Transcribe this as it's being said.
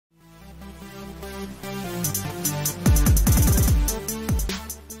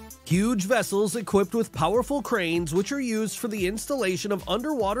Huge vessels equipped with powerful cranes which are used for the installation of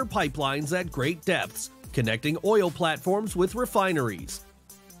underwater pipelines at great depths, connecting oil platforms with refineries.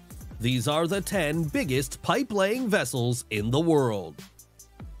 These are the 10 biggest pipe-laying vessels in the world.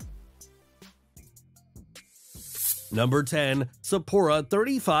 Number 10. Sapporo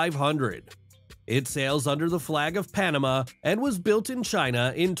 3500. It sails under the flag of Panama and was built in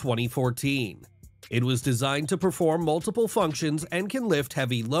China in 2014. It was designed to perform multiple functions and can lift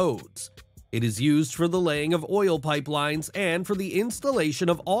heavy loads. It is used for the laying of oil pipelines and for the installation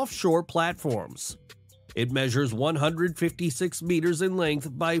of offshore platforms. It measures 156 meters in length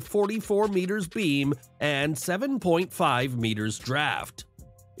by 44 meters beam and 7.5 meters draft.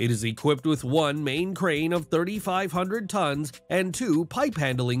 It is equipped with one main crane of 3,500 tons and two pipe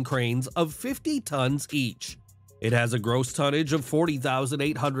handling cranes of 50 tons each. It has a gross tonnage of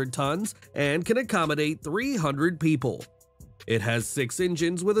 40,800 tons and can accommodate 300 people. It has 6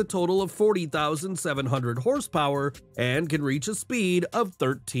 engines with a total of 40,700 horsepower and can reach a speed of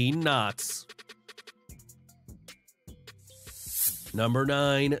 13 knots. Number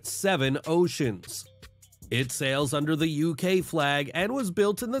 9. Seven Oceans. It sails under the UK flag and was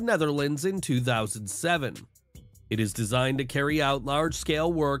built in the Netherlands in 2007. It is designed to carry out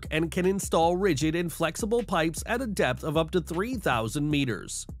large-scale work and can install rigid and flexible pipes at a depth of up to 3,000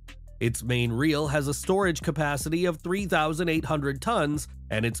 meters. Its main reel has a storage capacity of 3,800 tons,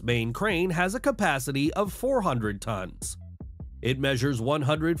 and its main crane has a capacity of 400 tons. It measures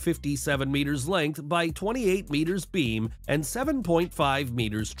 157 meters length by 28 meters beam and 7.5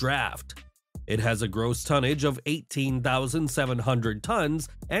 meters draft. It has a gross tonnage of 18,700 tons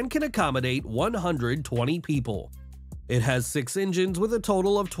and can accommodate 120 people. It has 6 engines with a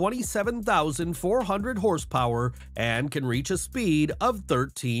total of 27,400 horsepower and can reach a speed of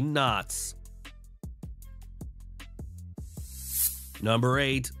 13 knots. Number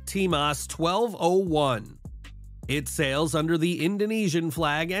 8. Timas 1201. It sails under the Indonesian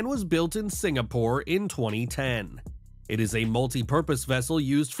flag and was built in Singapore in 2010. It is a multi-purpose vessel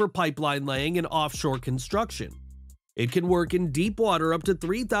used for pipeline laying and offshore construction. It can work in deep water up to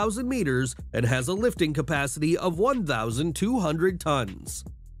 3,000 meters and has a lifting capacity of 1,200 tons.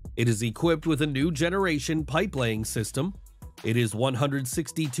 It is equipped with a new generation pipe laying system. It is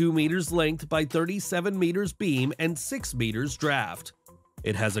 162 meters length by 37 meters beam and 6 meters draft.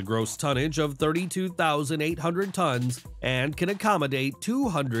 It has a gross tonnage of 32,800 tons and can accommodate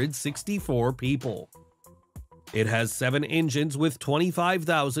 264 people. It has 7 engines with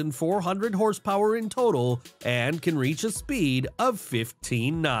 25,400 horsepower in total and can reach a speed of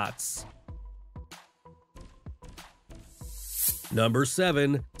 15 knots. Number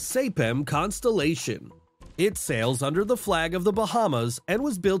 7. Sapem Constellation. It sails under the flag of the Bahamas and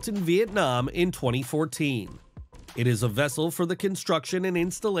was built in Vietnam in 2014. It is a vessel for the construction and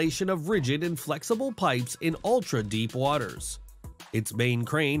installation of rigid and flexible pipes in ultra-deep waters. Its main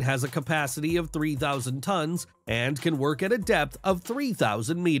crane has a capacity of 3,000 tons and can work at a depth of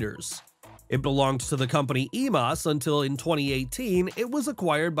 3,000 meters. It belonged to the company EMAS until in 2018 it was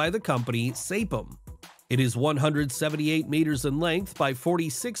acquired by the company Sapem. It is 178 meters in length by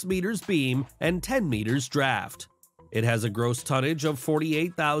 46 meters beam and 10 meters draft. It has a gross tonnage of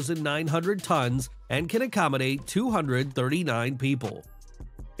 48,900 tons and can accommodate 239 people.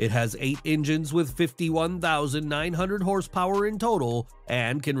 It has 8 engines with 51,900 horsepower in total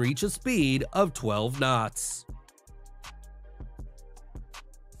and can reach a speed of 12 knots.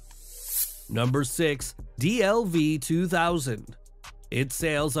 Number 6. DLV 2000. It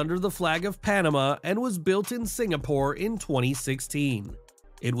sails under the flag of Panama and was built in Singapore in 2016.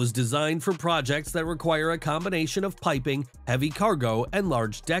 It was designed for projects that require a combination of piping, heavy cargo, and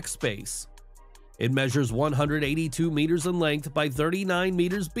large deck space. It measures 182 meters in length by 39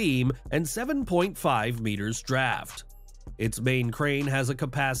 meters beam and 7.5 meters draft. Its main crane has a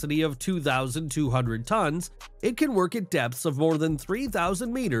capacity of 2,200 tons, it can work at depths of more than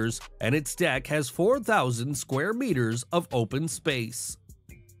 3,000 meters, and its deck has 4,000 square meters of open space.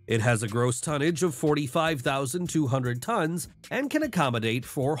 It has a gross tonnage of 45,200 tons and can accommodate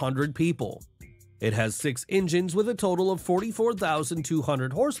 400 people. It has 6 engines with a total of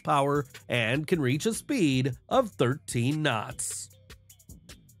 44,200 horsepower and can reach a speed of 13 knots.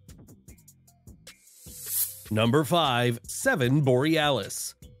 Number 5. Seven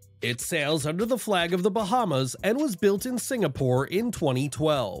Borealis. It sails under the flag of the Bahamas and was built in Singapore in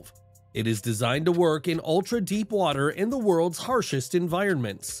 2012. It is designed to work in ultra-deep water in the world's harshest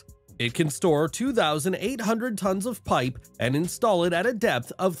environments. It can store 2,800 tons of pipe and install it at a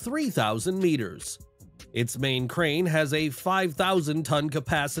depth of 3,000 meters. Its main crane has a 5,000-ton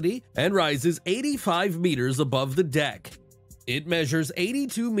capacity and rises 85 meters above the deck. It measures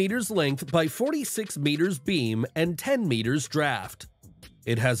 82 meters length by 46 meters beam and 10 meters draft.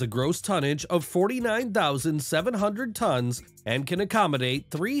 It has a gross tonnage of 49,700 tons and can accommodate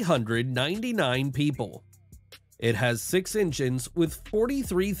 399 people. It has 6 engines with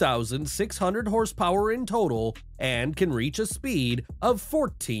 43,600 horsepower in total and can reach a speed of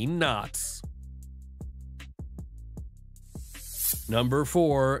 14 knots. Number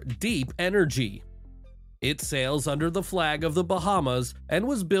 4. Deep Energy. It sails under the flag of the Bahamas and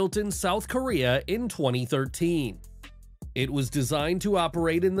was built in South Korea in 2013. It was designed to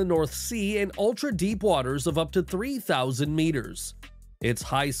operate in the North Sea in ultra-deep waters of up to 3,000 meters. Its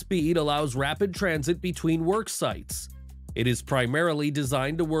high speed allows rapid transit between work sites. It is primarily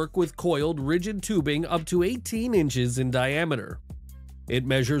designed to work with coiled rigid tubing up to 18 inches in diameter. It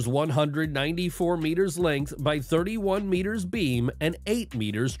measures 194 meters length by 31 meters beam and 8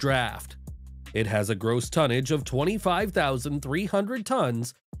 meters draft. It has a gross tonnage of 25,300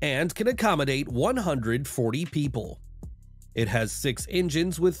 tons and can accommodate 140 people. It has 6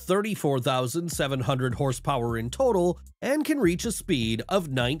 engines with 34,700 horsepower in total and can reach a speed of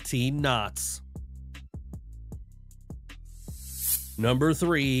 19 knots. Number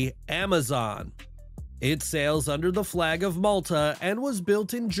 3. Amazon. It sails under the flag of Malta and was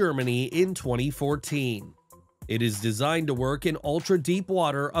built in Germany in 2014. It is designed to work in ultra-deep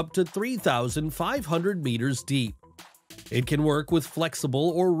water up to 3,500 meters deep. It can work with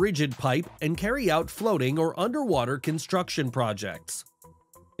flexible or rigid pipe and carry out floating or underwater construction projects.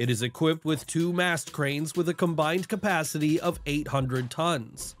 It is equipped with 2 mast cranes with a combined capacity of 800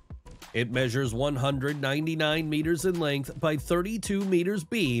 tons. It measures 199 meters in length by 32 meters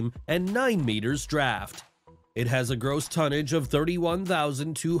beam and 9 meters draft. It has a gross tonnage of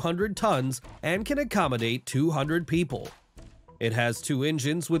 31,200 tons and can accommodate 200 people. It has 2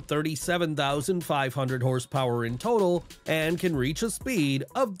 engines with 37,500 horsepower in total and can reach a speed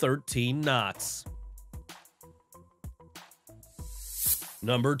of 13 knots.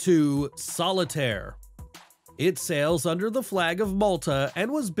 Number 2. Solitaire. It sails under the flag of Malta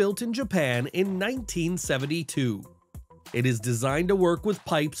and was built in Japan in 1972. It is designed to work with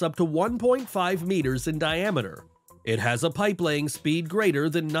pipes up to 1.5 meters in diameter. It has a pipe-laying speed greater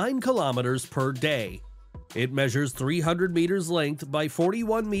than 9 kilometers per day. It measures 300 meters length by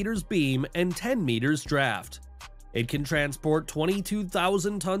 41 meters beam and 10 meters draft. It can transport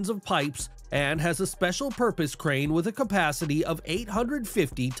 22,000 tons of pipes and has a special purpose crane with a capacity of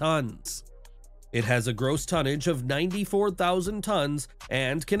 850 tons. It has a gross tonnage of 94,000 tons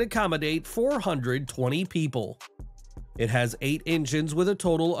and can accommodate 420 people. It has 8 engines with a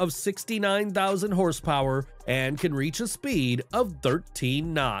total of 69,000 horsepower and can reach a speed of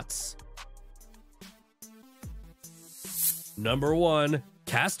 13 knots. Number 1.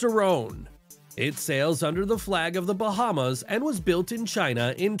 Castorone. It sails under the flag of the Bahamas and was built in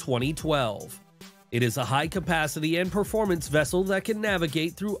China in 2012. It is a high-capacity and performance vessel that can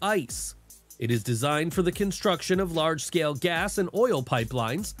navigate through ice. It is designed for the construction of large-scale gas and oil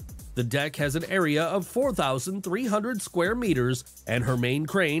pipelines. The deck has an area of 4,300 square meters, and her main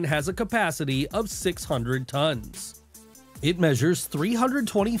crane has a capacity of 600 tons. It measures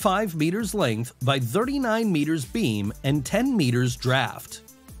 325 meters length by 39 meters beam and 10 meters draft.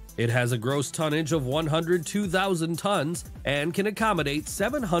 It has a gross tonnage of 102,000 tons and can accommodate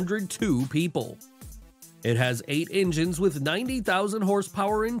 702 people. It has 8 engines with 90,000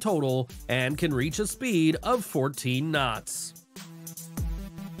 horsepower in total and can reach a speed of 14 knots.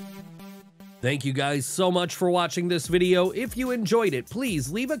 Thank you guys so much for watching this video. If you enjoyed it,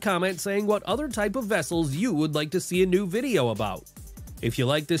 please leave a comment saying what other type of vessels you would like to see a new video about. If you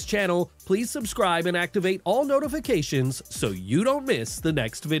like this channel, please subscribe and activate all notifications so you don't miss the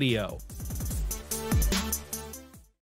next video.